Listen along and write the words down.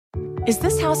Is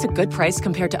this house a good price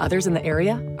compared to others in the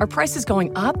area? Are prices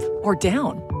going up or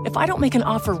down? If I don't make an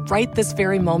offer right this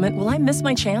very moment, will I miss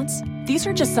my chance? These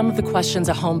are just some of the questions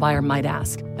a home buyer might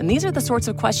ask. And these are the sorts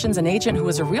of questions an agent who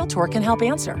is a Realtor can help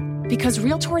answer. Because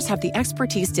Realtors have the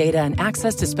expertise, data, and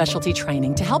access to specialty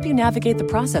training to help you navigate the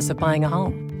process of buying a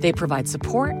home. They provide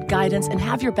support, guidance, and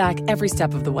have your back every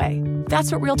step of the way.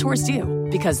 That's what Realtors do,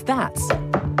 because that's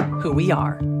who we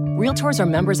are. Realtors are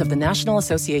members of the National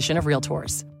Association of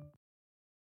Realtors.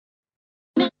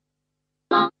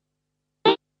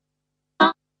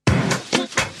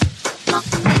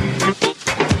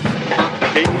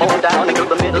 Came on down into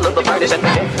the middle of the party and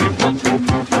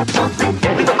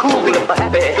in the cool of the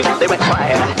happy, they went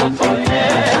quiet.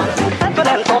 Dancing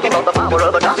and talking about the power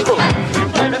of the gospel.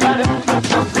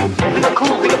 In the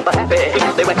cool of the happy,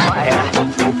 they went quiet.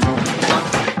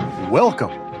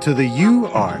 Welcome to the You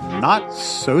Are Not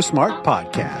So Smart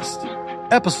podcast,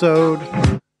 episode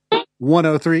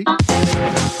 103.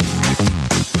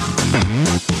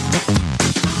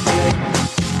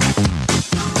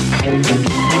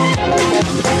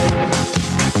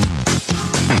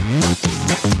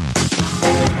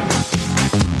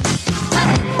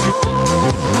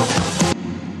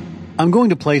 I'm going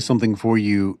to play something for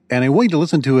you, and I want you to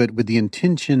listen to it with the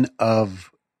intention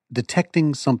of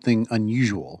detecting something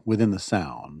unusual within the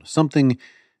sound, something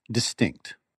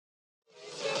distinct.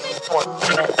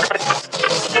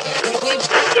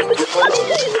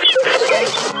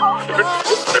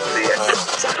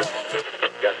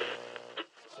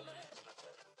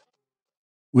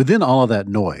 Within all of that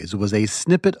noise was a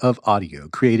snippet of audio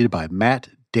created by Matt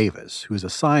Davis, who is a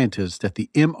scientist at the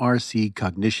MRC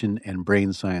Cognition and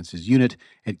Brain Sciences Unit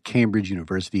at Cambridge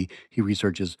University. He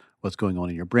researches what's going on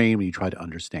in your brain when you try to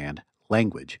understand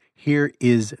language. Here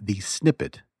is the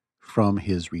snippet from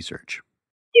his research.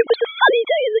 It was a sunny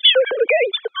day and the children were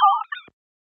going to the park.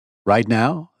 Right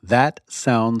now, that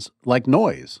sounds like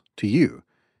noise to you.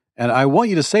 And I want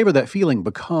you to savor that feeling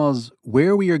because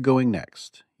where we are going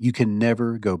next, you can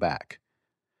never go back.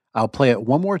 I'll play it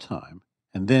one more time,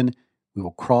 and then we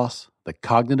will cross the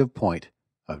cognitive point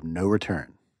of no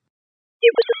return.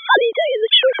 It was a sunny day and the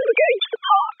children were going to the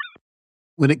park.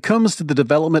 When it comes to the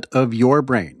development of your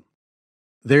brain,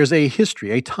 there's a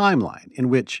history, a timeline in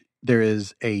which there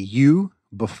is a you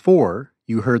before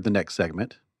you heard the next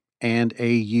segment and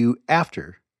a you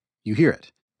after you hear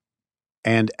it.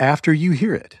 And after you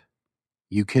hear it,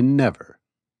 you can never,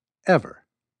 ever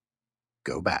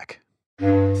go back.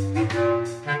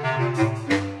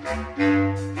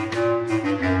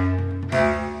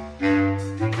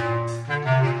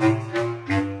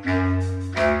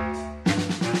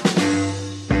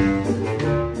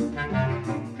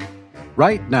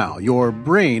 Right now, your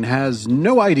brain has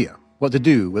no idea what to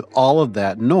do with all of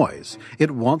that noise.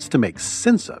 It wants to make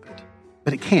sense of it,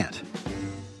 but it can't.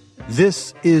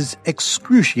 This is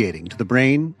excruciating to the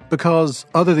brain because,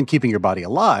 other than keeping your body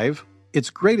alive, its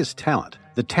greatest talent,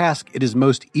 the task it is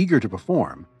most eager to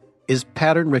perform, is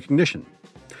pattern recognition.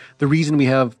 The reason we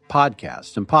have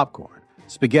podcasts and popcorn,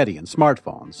 spaghetti and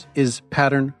smartphones is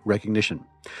pattern recognition.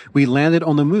 We landed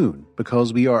on the moon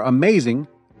because we are amazing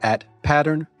at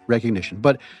pattern recognition.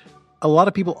 But a lot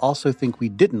of people also think we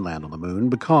didn't land on the moon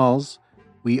because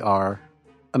we are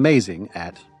amazing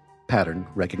at pattern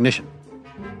recognition.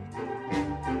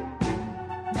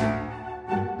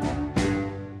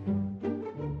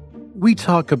 We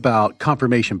talk about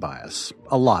confirmation bias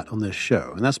a lot on this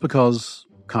show, and that's because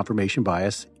confirmation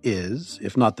bias is,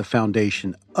 if not the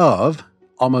foundation of,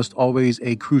 almost always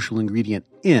a crucial ingredient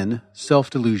in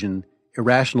self-delusion,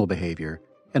 irrational behavior,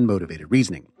 and motivated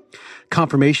reasoning.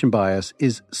 Confirmation bias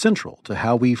is central to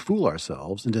how we fool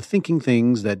ourselves into thinking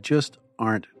things that just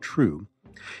aren't true,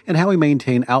 and how we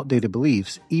maintain outdated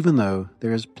beliefs even though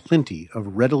there is plenty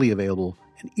of readily available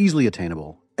and easily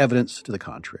attainable evidence to the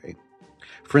contrary.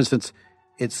 For instance,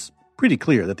 it's pretty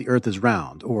clear that the Earth is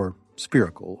round, or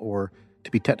spherical, or,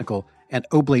 to be technical, an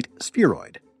oblate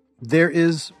spheroid. There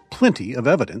is plenty of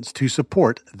evidence to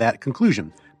support that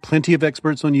conclusion. Plenty of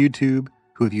experts on YouTube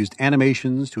who have used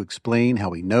animations to explain how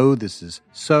we know this is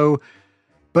so.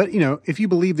 But, if you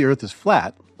believe the Earth is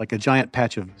flat, like a giant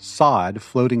patch of sod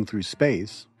floating through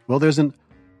space, well, there's an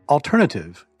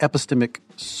alternative epistemic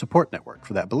support network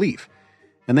for that belief.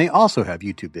 And they also have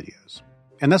YouTube videos.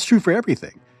 And that's true for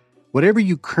everything. Whatever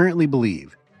you currently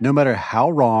believe, no matter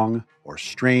how wrong or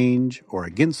strange or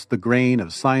against the grain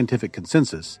of scientific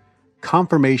consensus,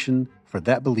 confirmation for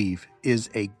that belief is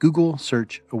a Google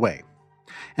search away.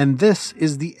 And this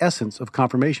is the essence of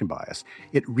confirmation bias.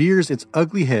 It rears its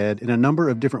ugly head in a number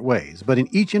of different ways, but in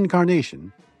each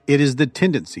incarnation, it is the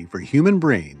tendency for human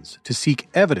brains to seek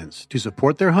evidence to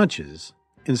support their hunches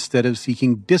instead of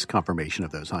seeking disconfirmation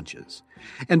of those hunches.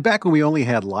 And back when we only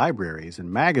had libraries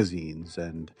and magazines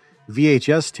and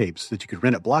VHS tapes that you could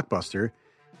rent at Blockbuster,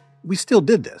 we still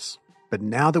did this. But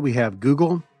now that we have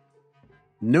Google,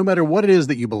 no matter what it is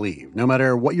that you believe, no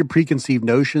matter what your preconceived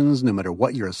notions, no matter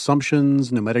what your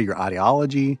assumptions, no matter your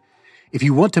ideology, if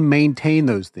you want to maintain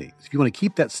those things, if you want to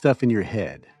keep that stuff in your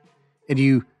head, and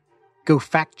you go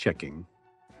fact-checking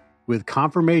with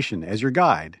confirmation as your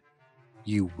guide,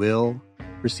 you will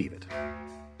receive it.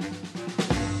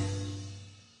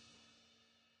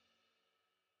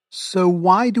 So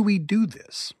why do we do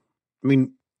this? I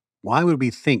mean, why would we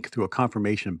think through a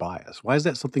confirmation bias? Why is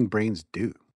that something brains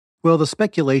do? Well, the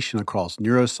speculation across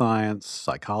neuroscience,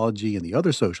 psychology, and the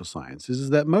other social sciences is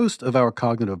that most of our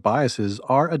cognitive biases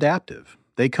are adaptive.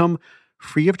 They come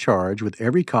free of charge with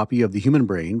every copy of the human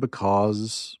brain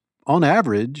because, on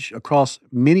average, across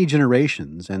many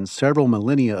generations and several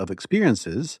millennia of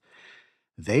experiences,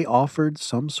 they offered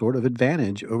some sort of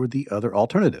advantage over the other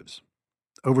alternatives,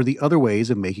 over the other ways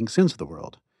of making sense of the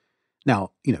world. Now,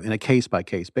 in a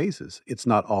case-by-case basis, it's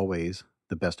not always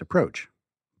the best approach.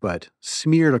 But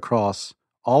smeared across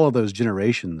all of those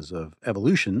generations of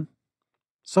evolution,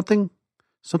 something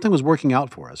was working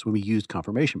out for us when we used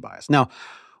confirmation bias. Now,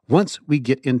 once we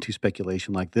get into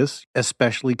speculation like this,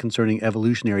 especially concerning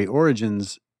evolutionary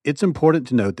origins, it's important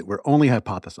to note that we're only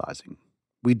hypothesizing.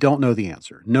 We don't know the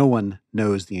answer. No one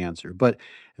knows the answer. But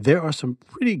there are some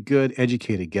pretty good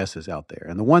educated guesses out there.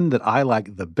 And the one that I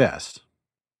like the best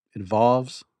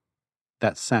involves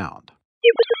that sound.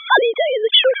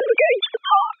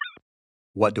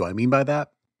 What do I mean by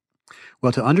that?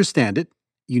 Well, to understand it,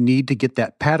 you need to get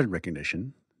that pattern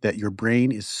recognition that your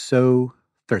brain is so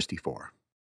thirsty for.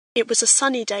 It was a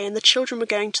sunny day and the children were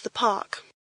going to the park.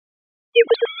 It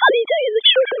was a sunny day and the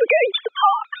children were going to the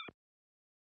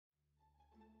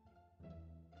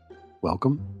park.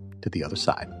 Welcome to the other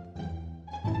side.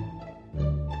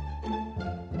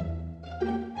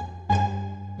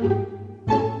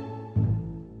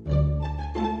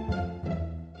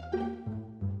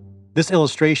 This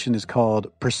illustration is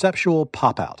called Perceptual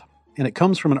Pop-Out, and it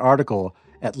comes from an article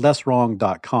at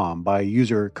lesswrong.com by a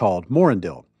user called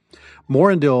Morandil.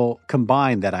 Morandil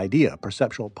combined that idea,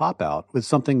 perceptual pop-out, with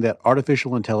something that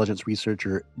artificial intelligence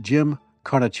researcher Jim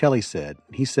Carnicelli said.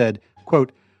 He said,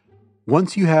 quote,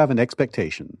 "Once you have an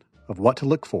expectation of what to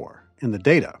look for in the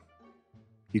data,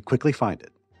 you quickly find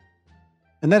it."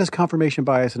 And that is confirmation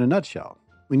bias in a nutshell.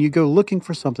 When you go looking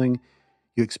for something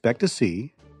you expect to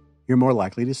see, you're more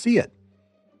likely to see it.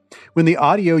 When the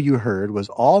audio you heard was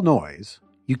all noise,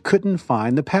 you couldn't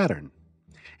find the pattern.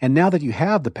 And now that you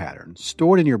have the pattern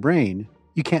stored in your brain,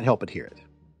 you can't help but hear it.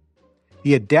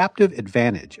 The adaptive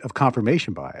advantage of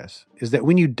confirmation bias is that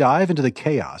when you dive into the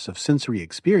chaos of sensory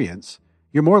experience,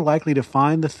 you're more likely to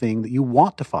find the thing that you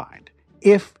want to find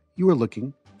if you are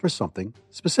looking for something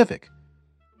specific.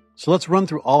 So let's run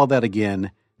through all of that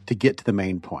again to get to the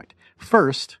main point.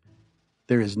 First,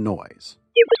 there is noise.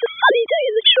 It was a sunny day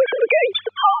and the children were going to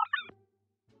the park.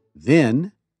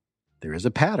 Then there is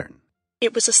a pattern.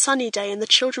 It was a sunny day and the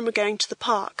children were going to the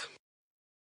park.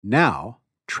 Now,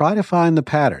 try to find the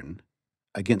pattern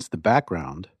against the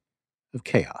background of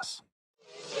chaos.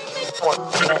 It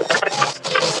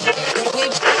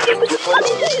was a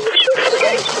sunny day and the children were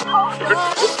going to the park.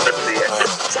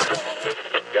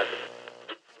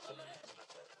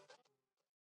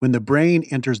 When the brain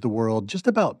enters the world, just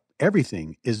about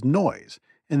everything is noise.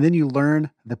 And then you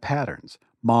learn the patterns.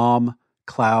 Mom,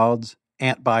 clouds,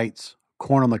 ant bites,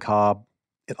 corn on the cob.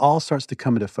 It all starts to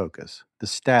come into focus. The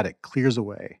static clears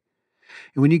away.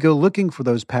 And when you go looking for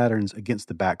those patterns against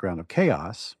the background of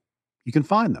chaos, you can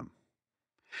find them.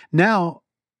 Now,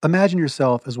 imagine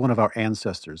yourself as one of our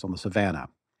ancestors on the savannah.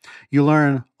 You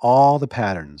learn all the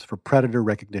patterns for predator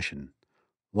recognition.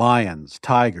 Lions,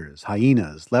 tigers,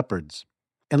 hyenas, leopards.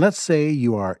 And let's say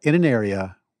you are in an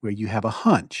area where you have a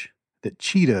hunch that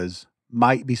cheetahs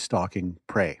might be stalking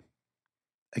prey.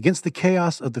 Against the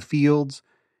chaos of the fields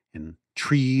and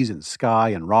trees and sky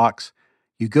and rocks,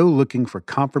 you go looking for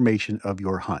confirmation of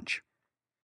your hunch.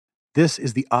 This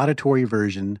is the auditory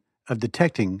version of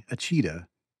detecting a cheetah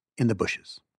in the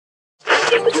bushes.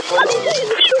 It was a sunny day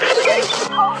and the children were going to the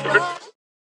park.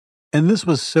 And this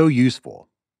was so useful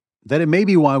that it may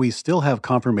be why we still have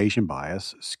confirmation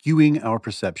bias skewing our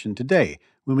perception today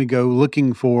when we go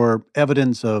looking for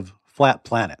evidence of flat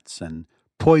planets and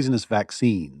poisonous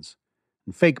vaccines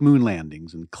and fake moon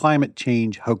landings and climate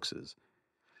change hoaxes.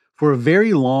 For a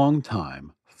very long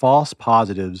time, false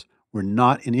positives were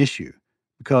not an issue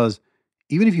because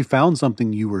even if you found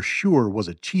something you were sure was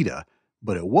a cheetah,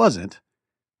 but it wasn't,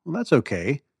 well, that's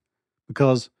okay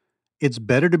because it's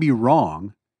better to be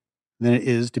wrong than it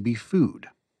is to be food.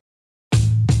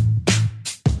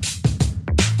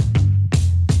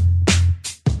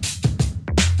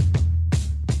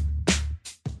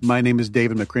 My name is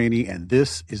David McCraney, and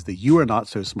this is the You Are Not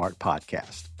So Smart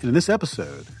podcast. And in this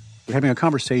episode, we're having a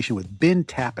conversation with Ben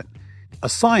Tappan, a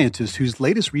scientist whose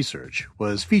latest research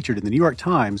was featured in the New York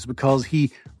Times because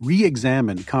he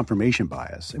re-examined confirmation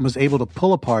bias and was able to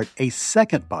pull apart a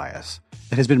second bias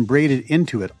that has been braided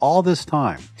into it all this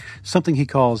time, something he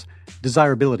calls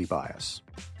desirability bias.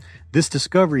 This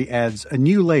discovery adds a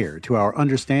new layer to our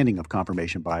understanding of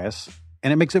confirmation bias,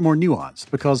 and it makes it more nuanced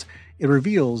because it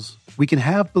reveals we can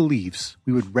have beliefs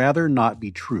we would rather not be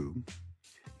true,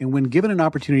 and when given an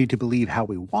opportunity to believe how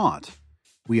we want,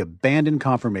 we abandon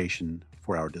confirmation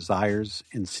for our desires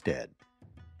instead.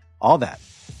 All that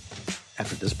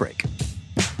after this break.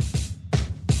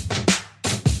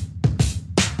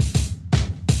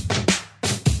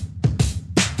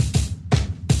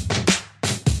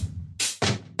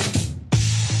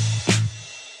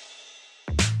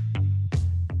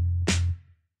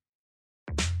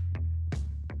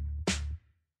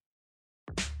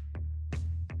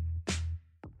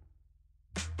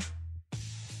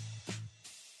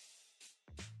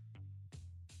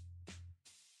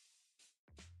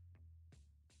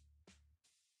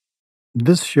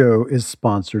 This show is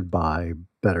sponsored by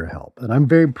BetterHelp, and I'm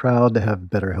very proud to have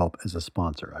BetterHelp as a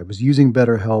sponsor. I was using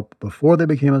BetterHelp before they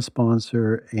became a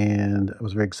sponsor, and I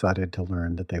was very excited to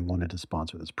learn that they wanted to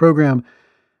sponsor this program.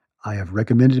 I have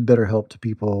recommended BetterHelp to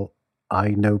people. I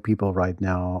know people right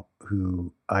now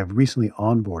who I've recently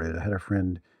onboarded. I had a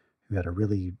friend who had a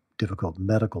really difficult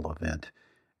medical event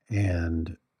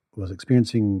and was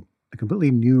experiencing a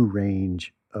completely new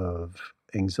range of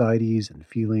anxieties and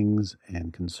feelings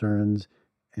and concerns.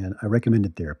 And I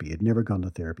recommended therapy. Had never gone to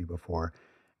therapy before.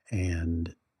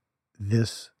 And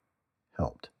this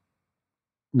helped.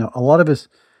 Now, a lot of us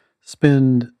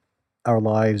spend our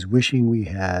lives wishing we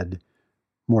had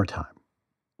more time.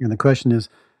 And the question is,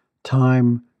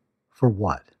 time for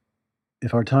what?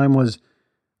 If our time was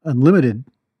unlimited,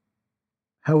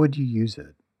 how would you use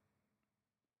it?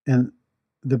 And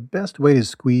the best way to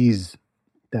squeeze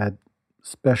that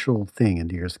special thing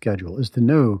into your schedule is to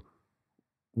know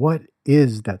what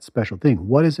is that special thing?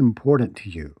 What is important to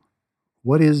you?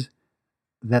 What is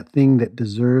that thing that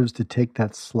deserves to take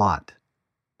that slot,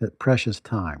 that precious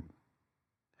time?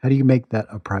 How do you make that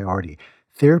a priority?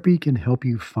 Therapy can help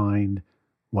you find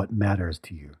what matters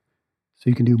to you so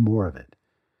you can do more of it.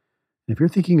 And if you're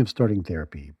thinking of starting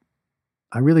therapy,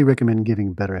 I really recommend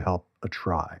giving BetterHelp a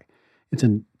try. It's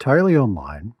entirely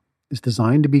online. It's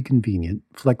designed to be convenient,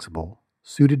 flexible,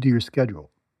 suited to your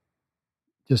schedule.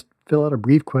 Just fill out a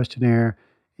brief questionnaire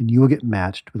and you will get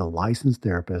matched with a licensed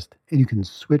therapist, and you can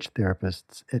switch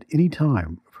therapists at any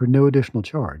time for no additional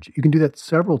charge. You can do that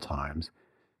several times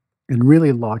and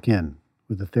really lock in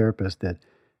with a therapist that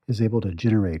is able to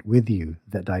generate with you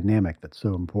that dynamic that's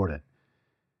so important.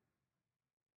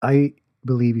 I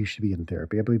believe you should be in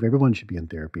therapy. I believe everyone should be in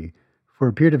therapy for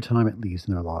a period of time at least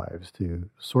in their lives to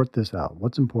sort this out.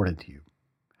 What's important to you?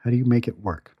 How do you make it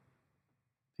work?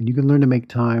 And you can learn to make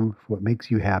time for what makes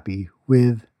you happy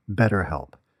with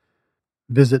BetterHelp.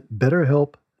 Visit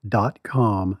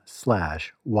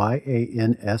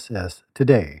betterhelp.com/YANSS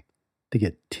today to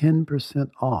get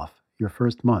 10% off your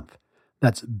first month.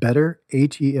 That's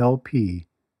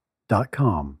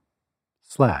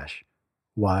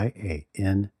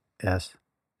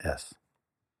betterhelp.com/YANSS.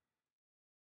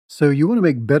 So you want to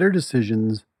make better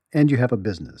decisions and you have a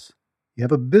business. You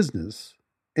have a business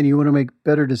and you want to make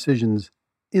better decisions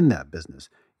in that business.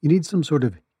 You need some sort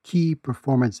of key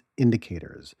performance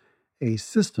indicators, a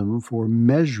system for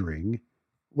measuring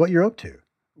what you're up to,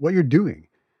 what you're doing,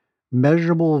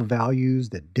 measurable values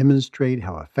that demonstrate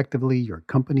how effectively your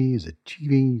company is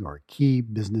achieving your key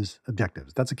business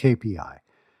objectives. That's a KPI.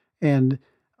 And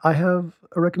I have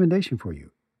a recommendation for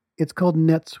you. It's called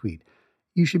NetSuite.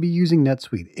 You should be using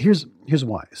NetSuite. Here's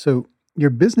why. So your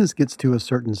business gets to a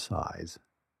certain size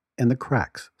and the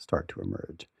cracks start to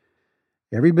emerge.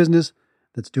 Every business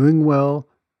that's doing well,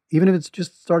 even if it's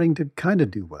just starting to kind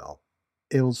of do well,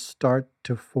 it'll start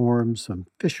to form some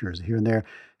fissures here and there.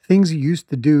 Things you used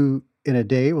to do in a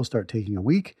day will start taking a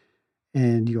week,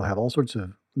 and you'll have all sorts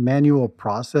of manual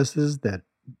processes that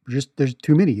there's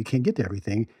too many. You can't get to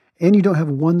everything, and you don't have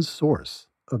one source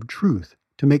of truth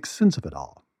to make sense of it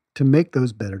all, to make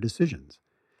those better decisions.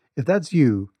 If that's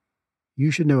you, you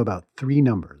should know about three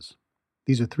numbers.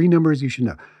 These are three numbers you should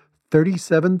know: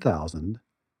 37,000,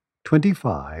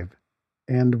 25,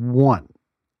 and 1.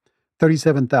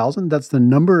 37,000, that's the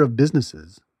number of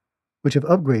businesses which have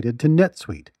upgraded to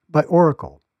NetSuite by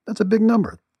Oracle. That's a big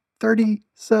number.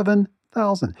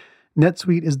 37,000.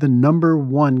 NetSuite is the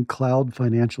 #1 cloud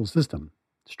financial system,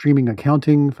 streaming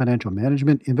accounting, financial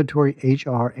management, inventory,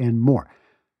 HR, and more.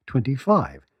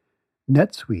 25.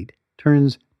 NetSuite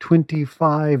turns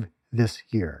 25 this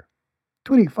year.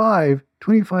 25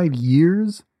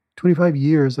 years? 25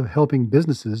 years of helping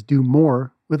businesses do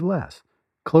more with less,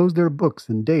 close their books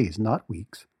in days, not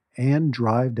weeks, and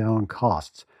drive down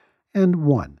costs. And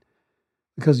one,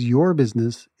 because your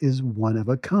business is one of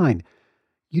a kind.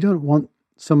 You don't want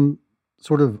some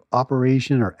sort of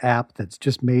operation or app that's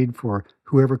just made for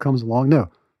whoever comes along. No,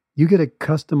 you get a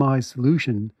customized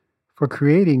solution for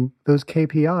creating those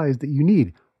KPIs that you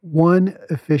need. One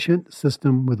efficient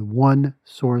system with one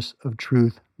source of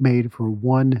truth made for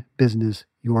one business,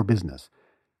 your business.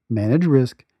 Manage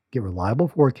risk, get reliable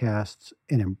forecasts,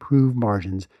 and improve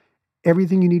margins.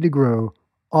 Everything you need to grow,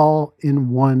 all in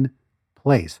one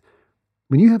place.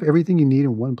 When you have everything you need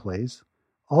in one place,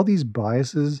 all these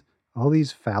biases, all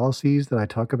these fallacies that I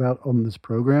talk about on this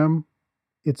program,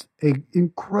 it's an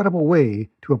incredible way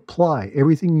to apply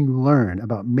everything you learn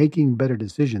about making better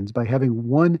decisions by having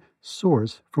one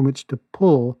source from which to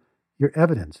pull your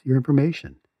evidence, your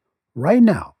information. Right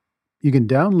now, you can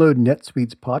download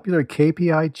NetSuite's popular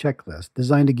KPI checklist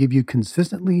designed to give you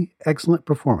consistently excellent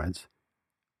performance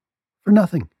for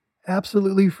nothing,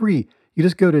 absolutely free. You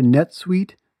just go to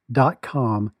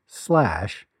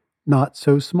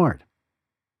netsuite.com/notsosmart.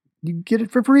 You get it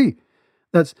for free.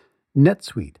 That's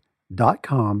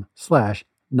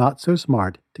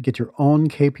netsuite.com/notsosmart to get your own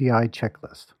KPI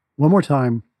checklist. One more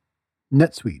time,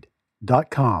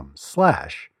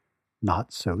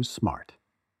 netsuite.com/notsosmart.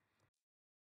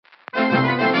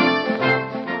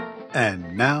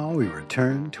 And now we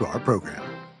return to our program.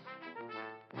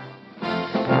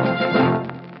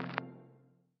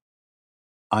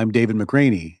 I'm David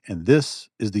McRaney, and this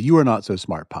is the You Are Not So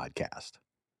Smart podcast.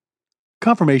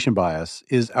 Confirmation bias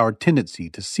is our tendency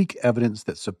to seek evidence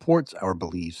that supports our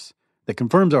beliefs, that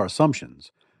confirms our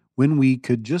assumptions, when we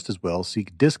could just as well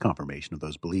seek disconfirmation of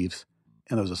those beliefs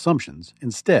and those assumptions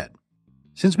instead.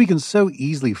 Since we can so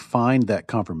easily find that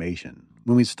confirmation,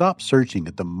 when we stop searching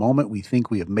at the moment we think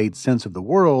we have made sense of the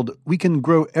world, we can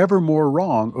grow ever more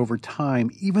wrong over time,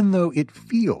 even though it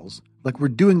feels like we're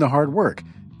doing the hard work,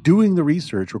 doing the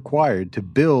research required to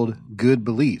build good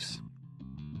beliefs.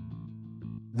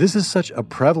 This is such a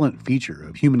prevalent feature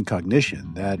of human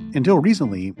cognition that, until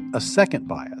recently, a second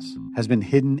bias has been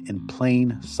hidden in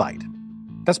plain sight.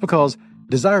 That's because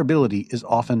desirability is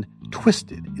often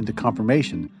twisted into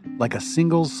confirmation like a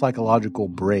single psychological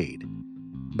braid.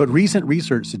 But recent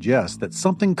research suggests that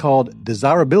something called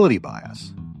desirability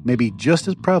bias may be just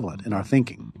as prevalent in our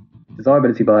thinking.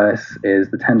 Desirability bias is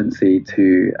the tendency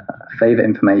to favor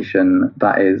information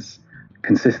that is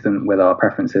consistent with our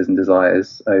preferences and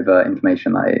desires over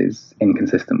information that is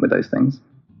inconsistent with those things.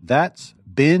 That's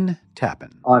Ben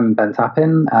Tappin. I'm Ben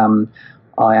Tappin.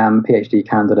 I am a PhD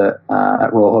candidate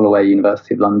at Royal Holloway,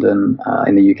 University of London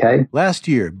in the UK. Last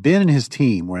year, Ben and his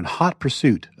team were in hot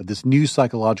pursuit of this new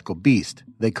psychological beast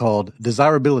they called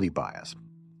desirability bias.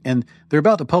 And they're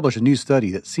about to publish a new study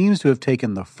that seems to have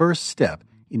taken the first step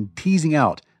in teasing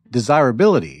out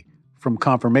desirability from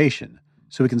confirmation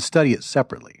so we can study it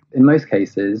separately. In most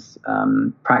cases,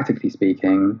 practically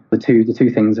speaking, the two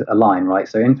things align, right?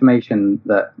 So information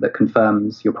that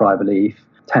confirms your prior belief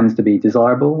tends to be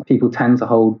desirable. People tend to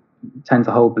hold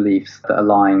beliefs that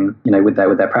align, with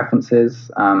their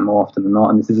preferences more often than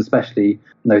not. And this is especially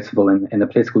notable in the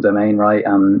political domain, right?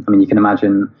 You can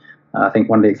imagine. I think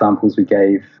one of the examples we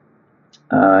gave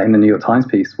in the New York Times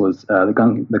piece was the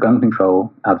gun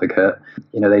control advocate.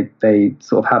 They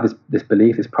sort of have this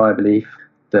belief, this prior belief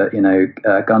that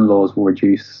gun laws will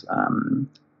reduce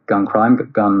gun crime,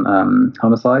 gun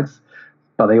homicides.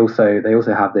 But they also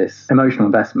have this emotional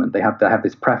investment. They have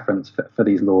this preference for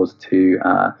these laws to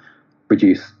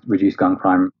reduce gun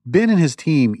crime. Ben and his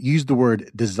team used the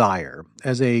word desire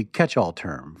as a catch-all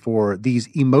term for these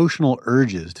emotional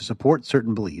urges to support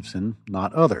certain beliefs and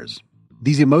not others.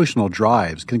 These emotional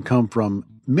drives can come from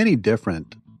many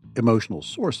different emotional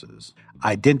sources: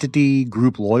 identity,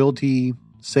 group loyalty,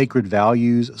 sacred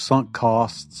values, sunk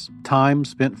costs, time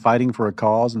spent fighting for a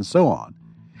cause, and so on.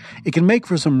 It can make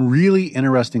for some really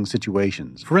interesting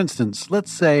situations. For instance,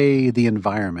 let's say the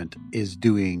environment is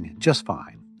doing just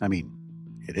fine. I mean,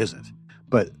 it isn't.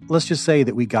 But let's just say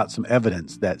that we got some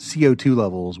evidence that CO2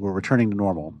 levels were returning to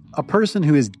normal. A person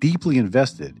who is deeply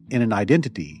invested in an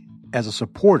identity as a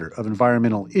supporter of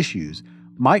environmental issues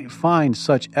might find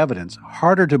such evidence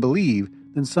harder to believe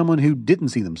than someone who didn't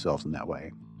see themselves in that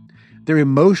way. Their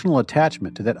emotional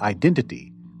attachment to that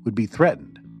identity would be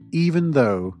threatened, even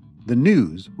though the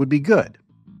news would be good.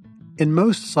 In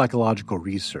most psychological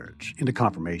research into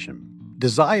confirmation,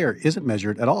 desire isn't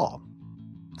measured at all.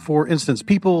 For instance,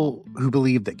 people who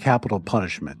believe that capital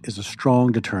punishment is a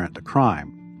strong deterrent to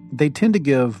crime, they tend to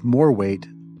give more weight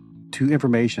to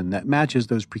information that matches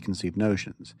those preconceived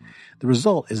notions. The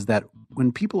result is that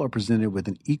when people are presented with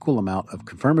an equal amount of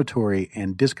confirmatory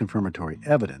and disconfirmatory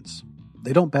evidence,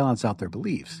 they don't balance out their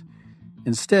beliefs.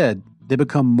 Instead, they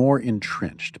become more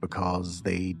entrenched because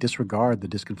they disregard the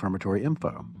disconfirmatory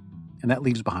info, and that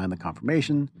leaves behind the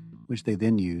confirmation, which they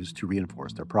then use to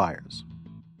reinforce their priors.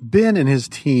 Ben and his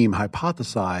team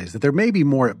hypothesized that there may be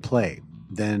more at play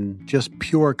than just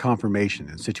pure confirmation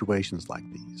in situations like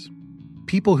these.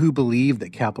 People who believe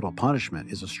that capital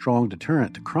punishment is a strong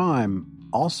deterrent to crime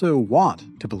also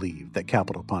want to believe that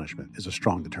capital punishment is a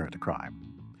strong deterrent to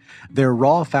crime. Their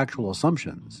raw factual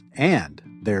assumptions and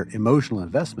their emotional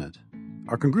investment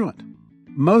are congruent.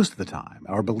 Most of the time,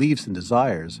 our beliefs and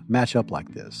desires match up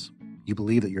like this. You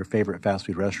believe that your favorite fast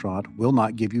food restaurant will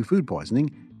not give you food poisoning,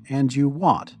 and you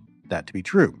want that to be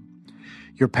true.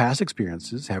 Your past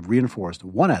experiences have reinforced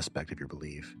one aspect of your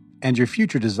belief, and your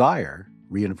future desire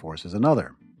reinforces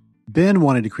another. Ben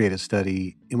wanted to create a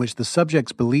study in which the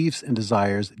subject's beliefs and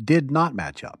desires did not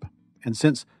match up. And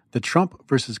since the Trump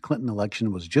versus Clinton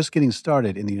election was just getting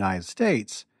started in the United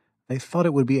States, they thought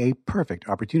it would be a perfect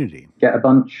opportunity. Get a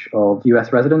bunch of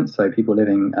US residents, so people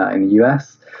living in the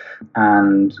US,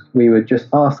 and we would just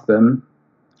ask them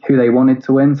who they wanted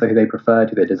to win, so who they preferred,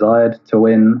 who they desired to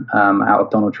win out of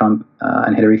Donald Trump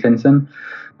and Hillary Clinton,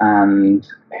 and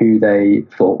who they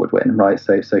thought would win, right?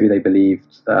 So who they believed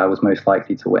was most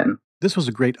likely to win. This was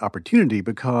a great opportunity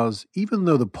because even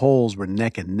though the polls were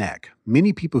neck and neck,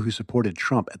 many people who supported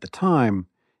Trump at the time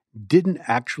didn't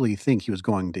actually think he was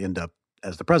going to end up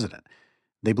as the president.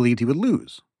 They believed he would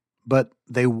lose, but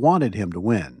they wanted him to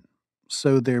win.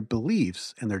 So their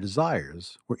beliefs and their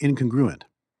desires were incongruent.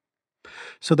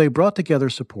 So they brought together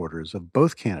supporters of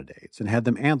both candidates and had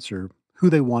them answer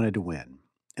who they wanted to win.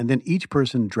 And then each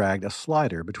person dragged a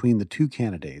slider between the two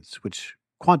candidates, which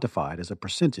quantified as a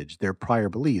percentage their prior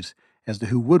beliefs as to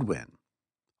who would win.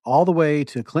 All the way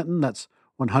to Clinton, that's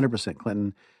 100%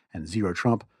 Clinton, and 0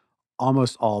 Trump.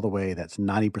 Almost all the way, that's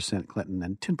 90% Clinton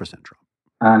and 10% Trump.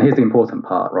 And here's the important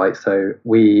part, right? So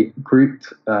we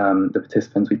grouped the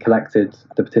participants, we collected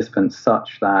the participants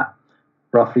such that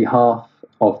roughly half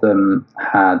of them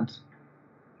had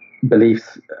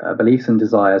beliefs and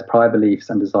desires, prior beliefs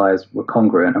and desires were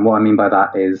congruent. And what I mean by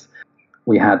that is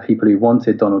we had people who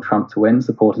wanted Donald Trump to win,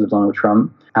 supporters of Donald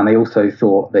Trump, and they also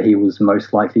thought that he was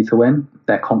most likely to win.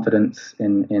 Their confidence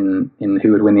in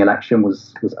who would win the election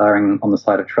was erring on the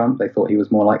side of Trump. They thought he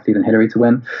was more likely than Hillary to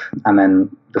win. And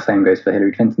then the same goes for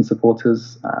Hillary Clinton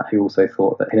supporters, who also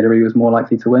thought that Hillary was more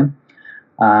likely to win.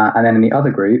 And then in the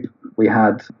other group, we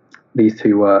had these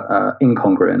two were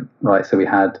incongruent, right? So we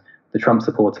had the Trump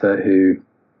supporter who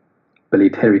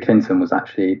believed Hillary Clinton was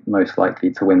actually most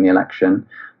likely to win the election,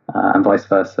 and vice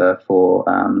versa for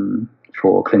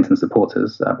Clinton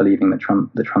supporters believing that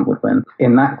Trump would win.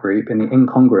 In that group, in the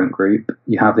incongruent group,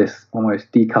 you have this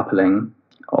almost decoupling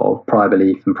of prior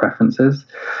belief and preferences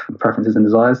and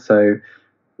desires. So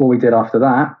what we did after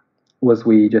that was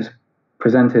we just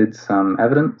presented some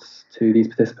evidence to these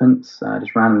participants,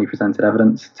 just randomly presented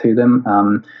evidence to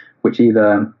them, which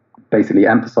either basically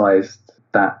emphasized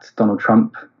that Donald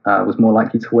Trump was more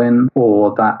likely to win,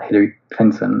 or that Hillary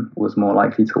Clinton was more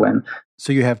likely to win.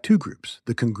 So you have two groups,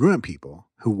 the congruent people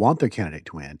who want their candidate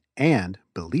to win and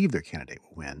believe their candidate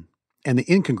will win, and the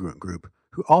incongruent group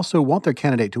who also want their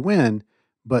candidate to win,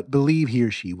 but believe he or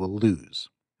she will lose.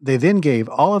 They then gave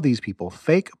all of these people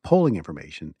fake polling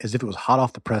information as if it was hot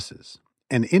off the presses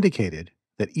and indicated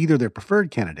that either their preferred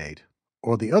candidate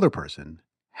or the other person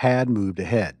had moved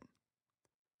ahead.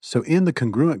 So in the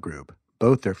congruent group,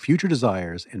 both their future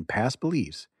desires and past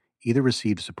beliefs either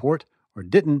received support or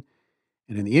didn't,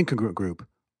 and in the incongruent group,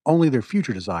 only their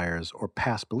future desires or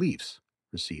past beliefs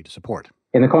received support.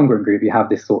 In the congruent group, you have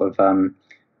this sort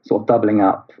of doubling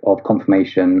up of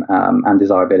confirmation and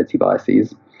desirability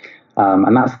biases,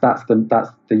 and that's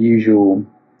the usual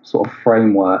sort of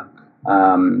framework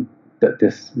that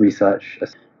this research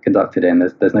is conducted in.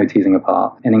 There's no teasing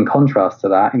apart. And in contrast to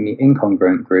that, in the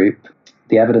incongruent group,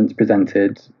 the evidence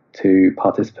presented to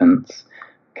participants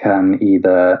can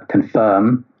either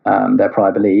confirm their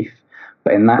prior belief,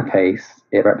 but in that case,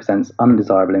 it represents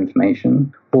undesirable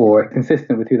information, or it's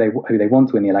consistent with who they want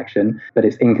to win the election, but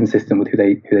it's inconsistent with who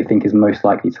they think is most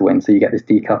likely to win. So you get this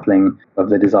decoupling of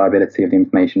the desirability of the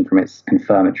information from its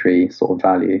confirmatory sort of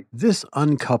value. This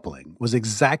uncoupling was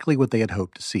exactly what they had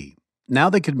hoped to see.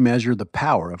 Now they could measure the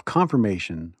power of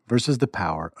confirmation versus the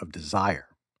power of desire.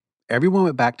 everyone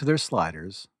went back to their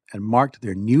sliders and marked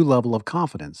their new level of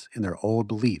confidence in their old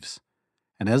beliefs.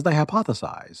 And as they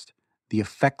hypothesized, the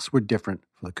effects were different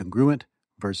for the congruent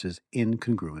versus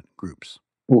incongruent groups.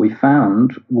 What we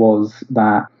found was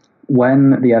that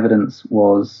when the evidence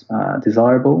was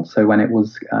desirable, so when it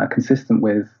was consistent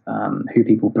with who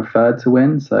people preferred to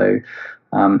win, so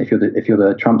if you're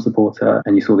the Trump supporter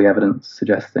and you saw the evidence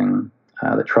suggesting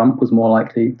that Trump was more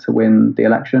likely to win the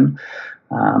election,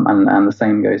 and the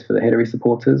same goes for the Hillary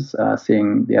supporters,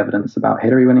 seeing the evidence about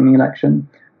Hillary winning the election,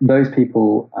 those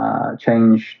people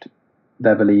changed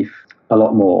their belief a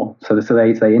lot more. So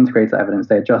they integrated evidence,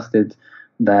 they adjusted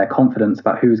their confidence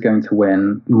about who was going to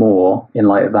win more in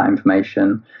light of that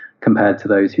information compared to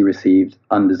those who received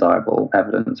undesirable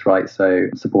evidence, right? So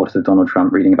supporters of Donald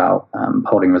Trump reading about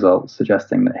polling results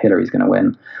suggesting that Hillary's going to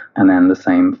win, and then the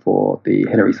same for the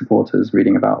Hillary supporters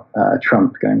reading about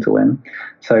Trump going to win.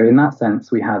 So in that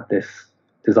sense, we had this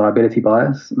desirability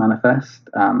bias manifest,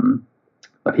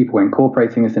 where people were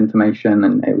incorporating this information,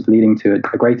 and it was leading to a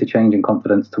greater change in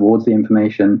confidence towards the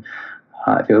information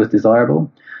if it was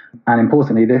desirable. And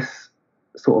importantly, this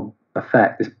sort of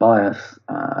effect, this bias,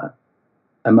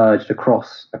 emerged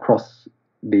across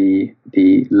the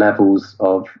levels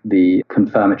of the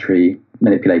confirmatory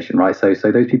manipulation, right? So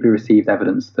those people who received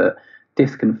evidence that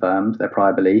disconfirmed their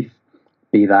prior belief,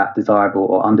 be that desirable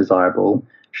or undesirable,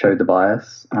 showed the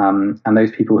bias. And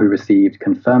those people who received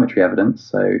confirmatory evidence,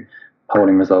 so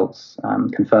polling results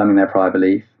confirming their prior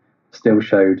belief, still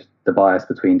showed the bias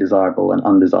between desirable and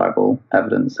undesirable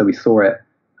evidence. So we saw it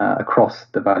across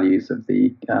the values of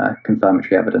the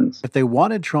confirmatory evidence. If they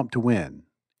wanted Trump to win,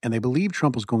 and they believed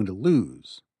Trump was going to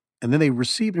lose, and then they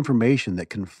received information that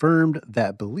confirmed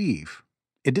that belief,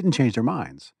 it didn't change their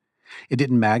minds. It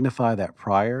didn't magnify that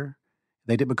prior.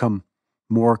 They didn't become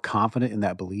more confident in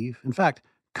that belief. In fact,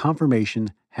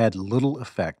 confirmation had little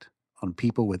effect on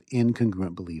people with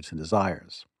incongruent beliefs and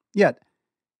desires. Yet,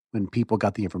 when people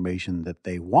got the information that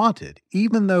they wanted,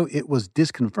 even though it was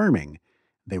disconfirming,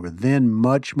 they were then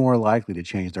much more likely to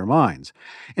change their minds.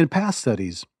 In past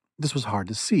studies, this was hard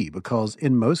to see because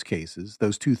in most cases,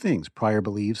 those two things, prior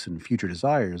beliefs and future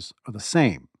desires, are the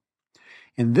same.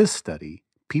 In this study,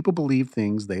 people believed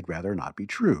things they'd rather not be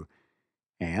true.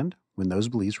 And when those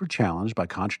beliefs were challenged by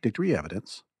contradictory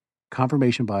evidence,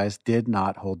 confirmation bias did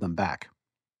not hold them back.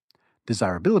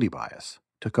 Desirability bias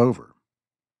took over.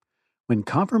 When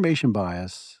confirmation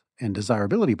bias and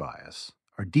desirability bias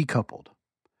are decoupled,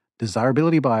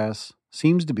 desirability bias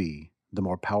seems to be the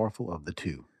more powerful of the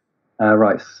two.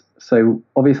 Right. So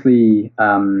obviously,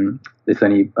 there's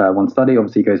only one study.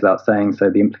 Obviously, it goes without saying. So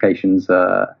the implications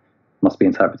must be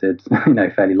interpreted,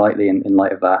 fairly lightly. In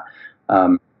light of that,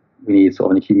 we need sort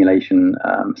of an accumulation,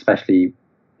 especially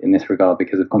in this regard,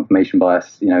 because of confirmation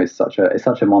bias. It's such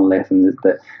a monolith, and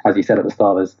that, as you said at the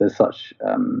start,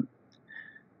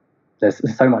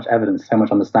 there's so much evidence, so much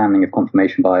understanding of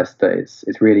confirmation bias that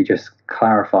it's really just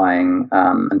clarifying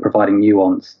and providing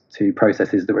nuance to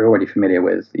processes that we're already familiar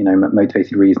with.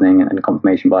 Motivated reasoning and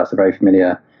confirmation bias are very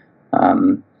familiar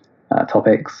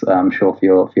topics, I'm sure, for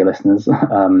your listeners.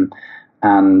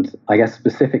 And I guess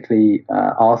specifically,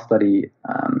 our study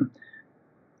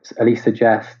at least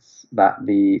suggests that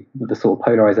the sort of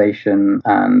polarization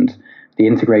and the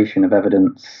integration of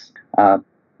evidence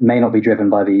may not be driven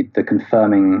by the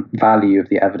confirming value of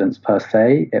the evidence per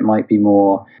se. It might be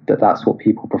more that that's what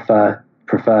people prefer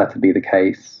to be the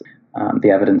case.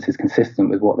 The evidence is consistent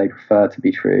with what they prefer to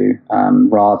be true,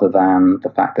 rather than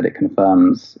the fact that it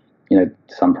confirms,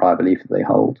 some prior belief that they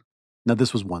hold. Now,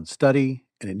 this was one study,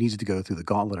 and it needs to go through the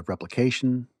gauntlet of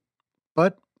replication.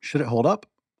 But should it hold up?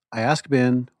 I asked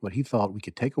Ben what he thought we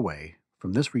could take away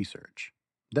from this research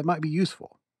that might be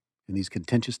useful in these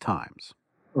contentious times.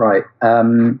 Right.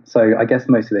 So I guess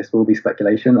most of this will be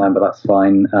speculation, but that's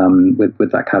fine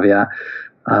with that caveat.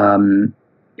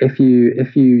 If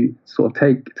you sort of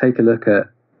take a look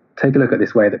at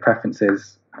this way that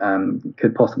preferences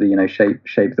could possibly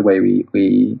shape the way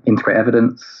we integrate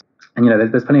evidence, and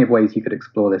there's plenty of ways you could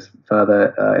explore this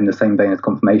further in the same vein as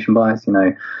confirmation bias.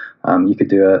 You could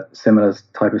do a similar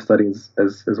type of study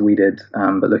as we did,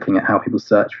 but looking at how people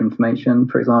search for information,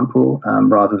 for example,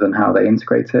 rather than how they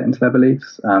integrate it into their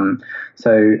beliefs.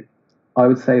 So I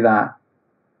would say that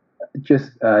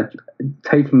just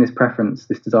taking this preference,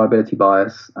 this desirability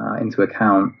bias into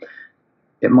account,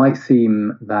 it might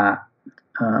seem that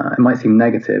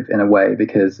negative in a way,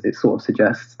 because it sort of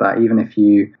suggests that even if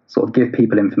you sort of give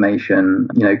people information,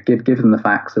 give them the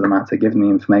facts of the matter, give them the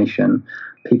information,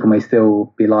 people may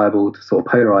still be liable to sort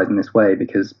of polarize in this way,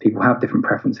 because people have different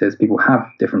preferences, people have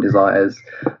different desires,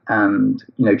 and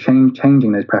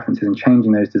changing those preferences and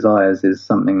changing those desires is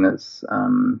something that's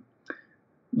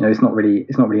it's not really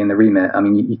in the remit. I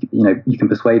mean, you can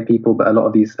persuade people, but a lot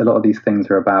of these things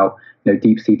are about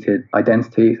deep-seated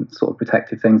identity, sort of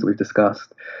protective things that we've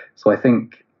discussed. So I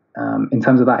think in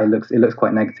terms of that, it looks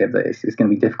quite negative, that it's going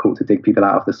to be difficult to dig people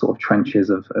out of the sort of trenches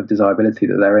of desirability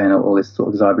that they're in, or this sort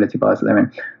of desirability bias that they're in.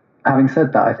 Having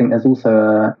said that, I think there's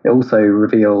also it also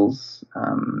reveals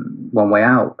one way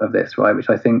out of this, right? Which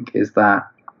I think is that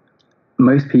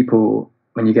most people,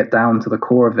 when you get down to the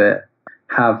core of it,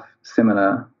 have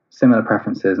similar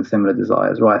preferences and similar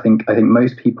desires, right? I think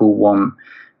most people want,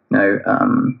 they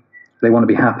want to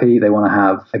be happy, they want to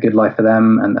have a good life for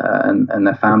them and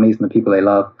their families and the people they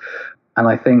love. And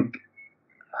I think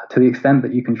to the extent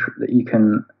that you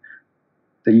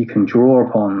can draw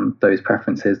upon those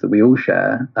preferences that we all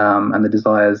share, and the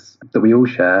desires that we all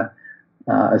share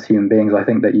as human beings, I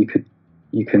think that you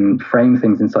can frame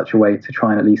things in such a way to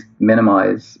try and at least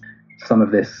minimize some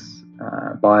of this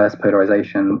bias,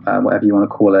 polarization, whatever you want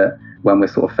to call it, when we're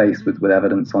sort of faced with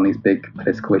evidence on these big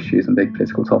political issues and big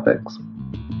political topics.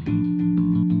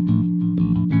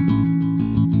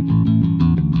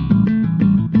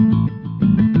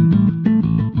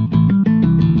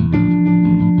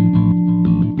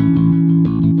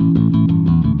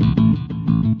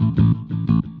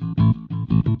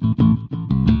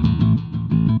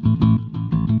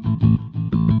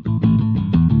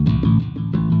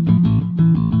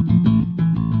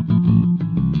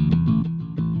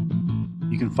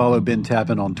 Follow Ben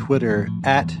Tapin on Twitter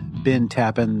at Ben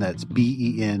Tapin. That's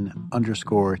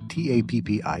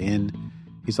BEN_TAPPIN.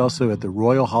 He's also at the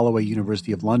Royal Holloway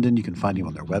University of London. You can find him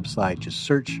on their website. Just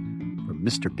search for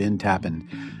Mr. Ben Tapin.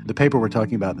 The paper we're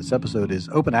talking about in this episode is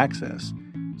open access.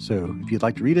 So if you'd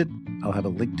like to read it, I'll have a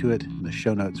link to it in the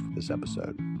show notes for this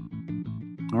episode.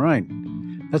 All right.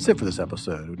 That's it for this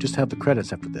episode. We just have the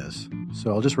credits after this.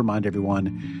 So I'll just remind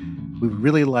everyone, we would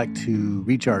really like to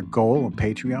reach our goal on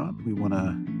Patreon. We want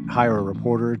to hire a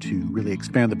reporter to really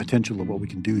expand the potential of what we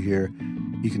can do here.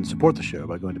 You can support the show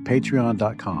by going to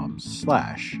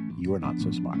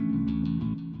patreon.com/youarenotsosmart.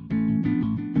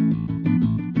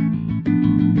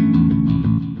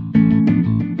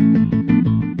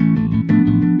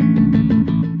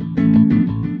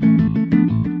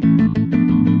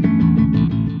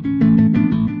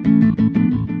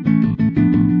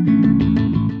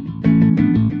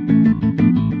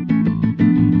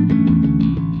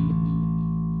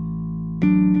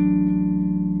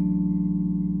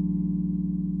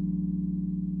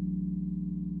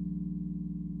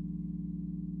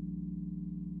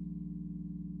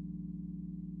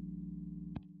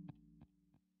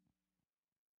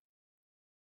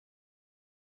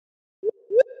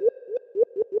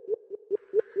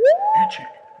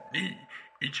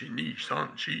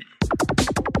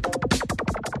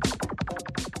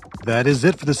 That is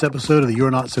it for this episode of the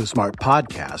You're Not So Smart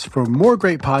podcast. For more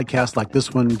great podcasts like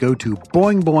this one, go to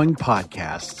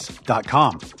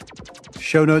boingboingpodcasts.com.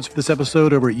 Show notes for this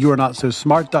episode over at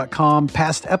youarenotsosmart.com.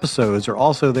 Past episodes are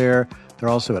also there. They're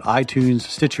also at iTunes,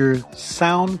 Stitcher,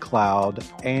 SoundCloud,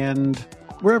 and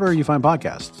wherever you find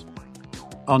podcasts.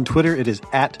 On Twitter, it is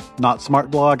at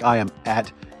NotSmartBlog. I am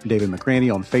at David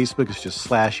McCraney. On Facebook, it's just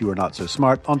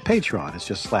 /YouAreNotSoSmart. On Patreon, it's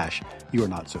just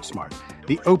 /YouAreNotSoSmart.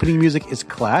 The opening music is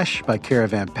Clash by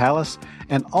Caravan Palace,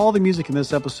 and all the music in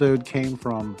this episode came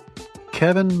from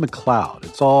Kevin MacLeod.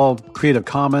 It's all Creative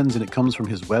Commons, and it comes from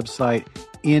his website,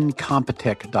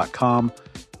 incompetech.com.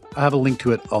 I have a link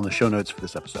to it on the show notes for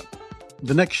this episode.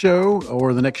 The next show,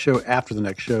 or the next show after the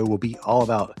next show, will be all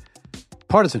about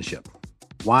partisanship.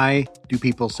 Why do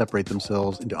people separate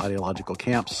themselves into ideological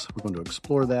camps? We're going to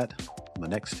explore that on the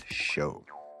next show.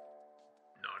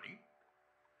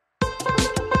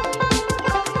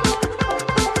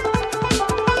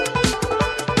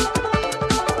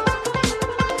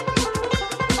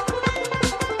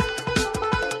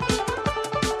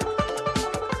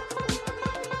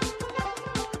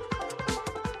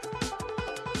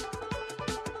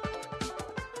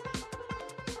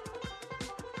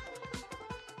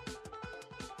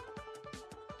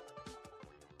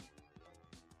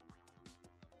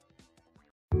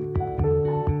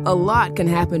 A lot can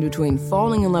happen between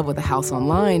falling in love with a house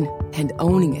online and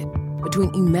owning it,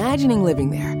 between imagining living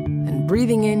there and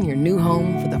breathing in your new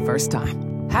home for the first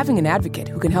time. Having an advocate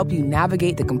who can help you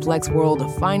navigate the complex world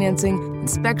of financing,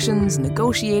 inspections,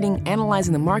 negotiating,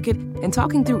 analyzing the market, and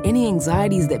talking through any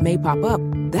anxieties that may pop up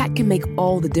That can make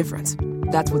all the difference.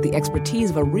 That's what the expertise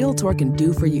of a Realtor can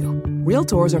do for you.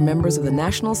 Realtors are members of the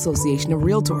National Association of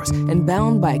Realtors and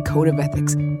bound by a code of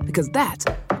ethics, because that's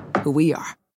who we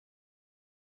are.